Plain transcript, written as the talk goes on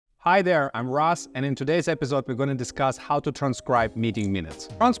Hi there, I'm Ross, and in today's episode we're going to discuss how to transcribe meeting minutes.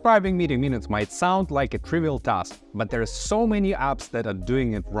 Transcribing meeting minutes might sound like a trivial task, but there are so many apps that are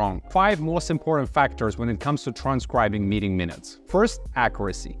doing it wrong. 5 most important factors when it comes to transcribing meeting minutes. First,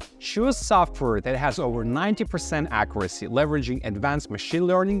 accuracy. Choose software that has over 90% accuracy, leveraging advanced machine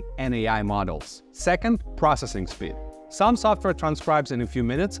learning and AI models. Second, processing speed. Some software transcribes in a few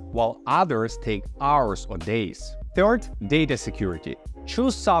minutes, while others take hours or days. Third, data security.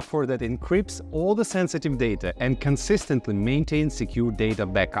 Choose software that encrypts all the sensitive data and consistently maintains secure data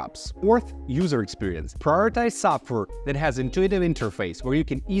backups. Fourth, user experience. Prioritize software that has intuitive interface where you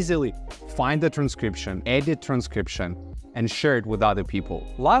can easily find the transcription, edit transcription, and share it with other people.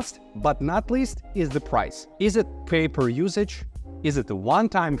 Last but not least is the price. Is it pay per usage? Is it a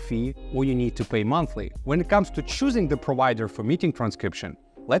one-time fee or you need to pay monthly? When it comes to choosing the provider for meeting transcription,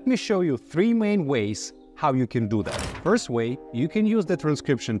 let me show you 3 main ways how you can do that. First way, you can use the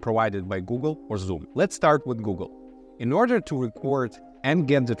transcription provided by Google or Zoom. Let's start with Google. In order to record and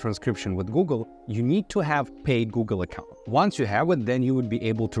get the transcription with Google, you need to have paid Google account. Once you have it, then you would be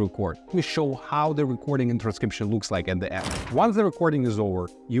able to record. Let me show how the recording and transcription looks like at the end. Once the recording is over,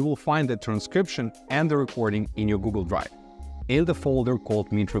 you will find the transcription and the recording in your Google Drive, in the folder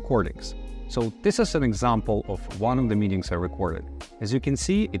called Meet Recordings. So this is an example of one of the meetings I recorded. As you can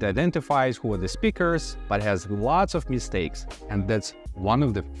see, it identifies who are the speakers, but has lots of mistakes, and that's one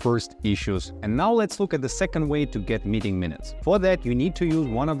of the first issues. And now let's look at the second way to get meeting minutes. For that, you need to use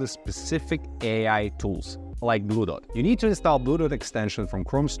one of the specific AI tools, like Bluedot. You need to install Bluedot extension from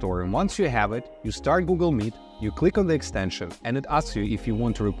Chrome Store, and once you have it, you start Google Meet, you click on the extension, and it asks you if you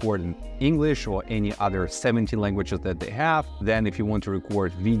want to record in English or any other 17 languages that they have. Then if you want to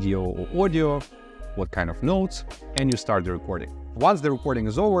record video or audio, what kind of notes, and you start the recording. Once the recording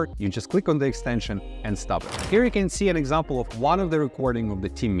is over, you just click on the extension and stop it. Here you can see an example of one of the recording of the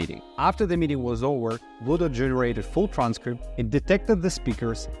team meeting. After the meeting was over, Bluedot generated full transcript. It detected the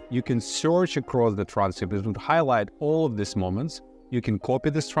speakers. You can search across the transcript. It would highlight all of these moments. You can copy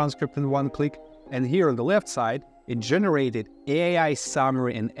this transcript in one click. And here on the left side, it generated AI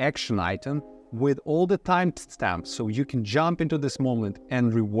summary and action item with all the timestamps, so you can jump into this moment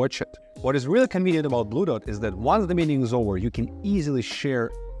and rewatch it. What is really convenient about Bluedot is that once the meeting is over, you can easily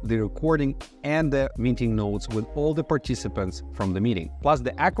share the recording and the meeting notes with all the participants from the meeting. Plus,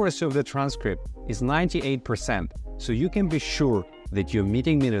 the accuracy of the transcript is 98%, so you can be sure that your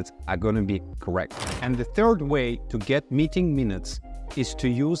meeting minutes are going to be correct. And the third way to get meeting minutes is to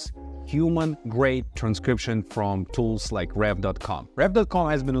use human-grade transcription from tools like Rev.com. Rev.com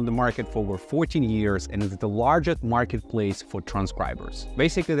has been on the market for over 14 years and is the largest marketplace for transcribers.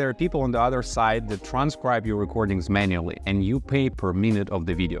 Basically, there are people on the other side that transcribe your recordings manually, and you pay per minute of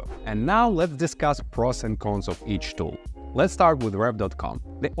the video. And now let's discuss pros and cons of each tool. Let's start with Rev.com.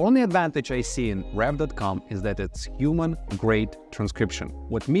 The only advantage I see in Rev.com is that it's human-grade transcription,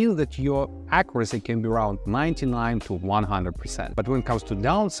 what means that your accuracy can be around 99 to 100%. But when it comes to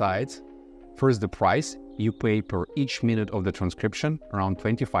downsides, first the price. You pay per each minute of the transcription, around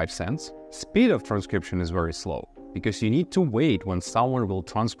 25 cents. Speed of transcription is very slow, because you need to wait when someone will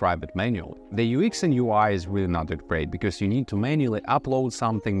transcribe it manually. The UX and UI is really not that great, because you need to manually upload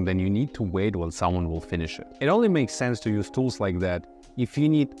something, then you need to wait when someone will finish it. It only makes sense to use tools like that if you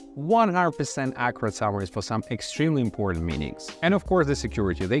need 100% accurate summaries for some extremely important meetings. And of course, the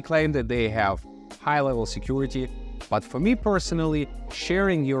security. They claim that they have high-level security, but for me personally,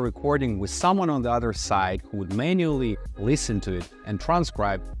 sharing your recording with someone on the other side who would manually listen to it and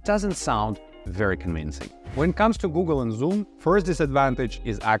transcribe doesn't sound very convincing. When it comes to Google and Zoom, first disadvantage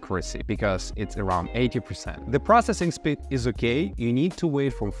is accuracy, because it's around 80%. The processing speed is okay. You need to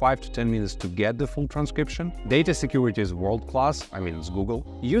wait from 5 to 10 minutes to get the full transcription. Data security is world-class. I mean, it's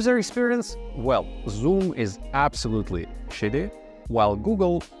Google. User experience, well, Zoom is absolutely shitty, while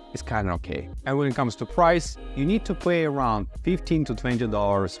Google is kind of okay. And when it comes to price, you need to pay around $15 to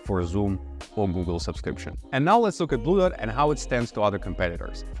 $20 for Zoom or Google subscription. And now let's look at Bluedot and how it stands to other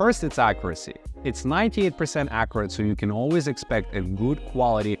competitors. First, its accuracy. It's 98% accurate, so you can always expect a good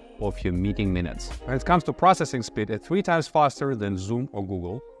quality of your meeting minutes. When it comes to processing speed, it's 3 times faster than Zoom or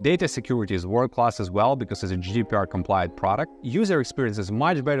Google. Data security is world-class as well, because it's a GDPR-compliant product. User experience is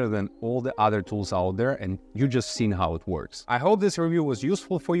much better than all the other tools out there, and you just seen how it works. I hope this review was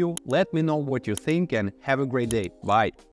useful for you. Let me know what you think, and have a great day. Bye.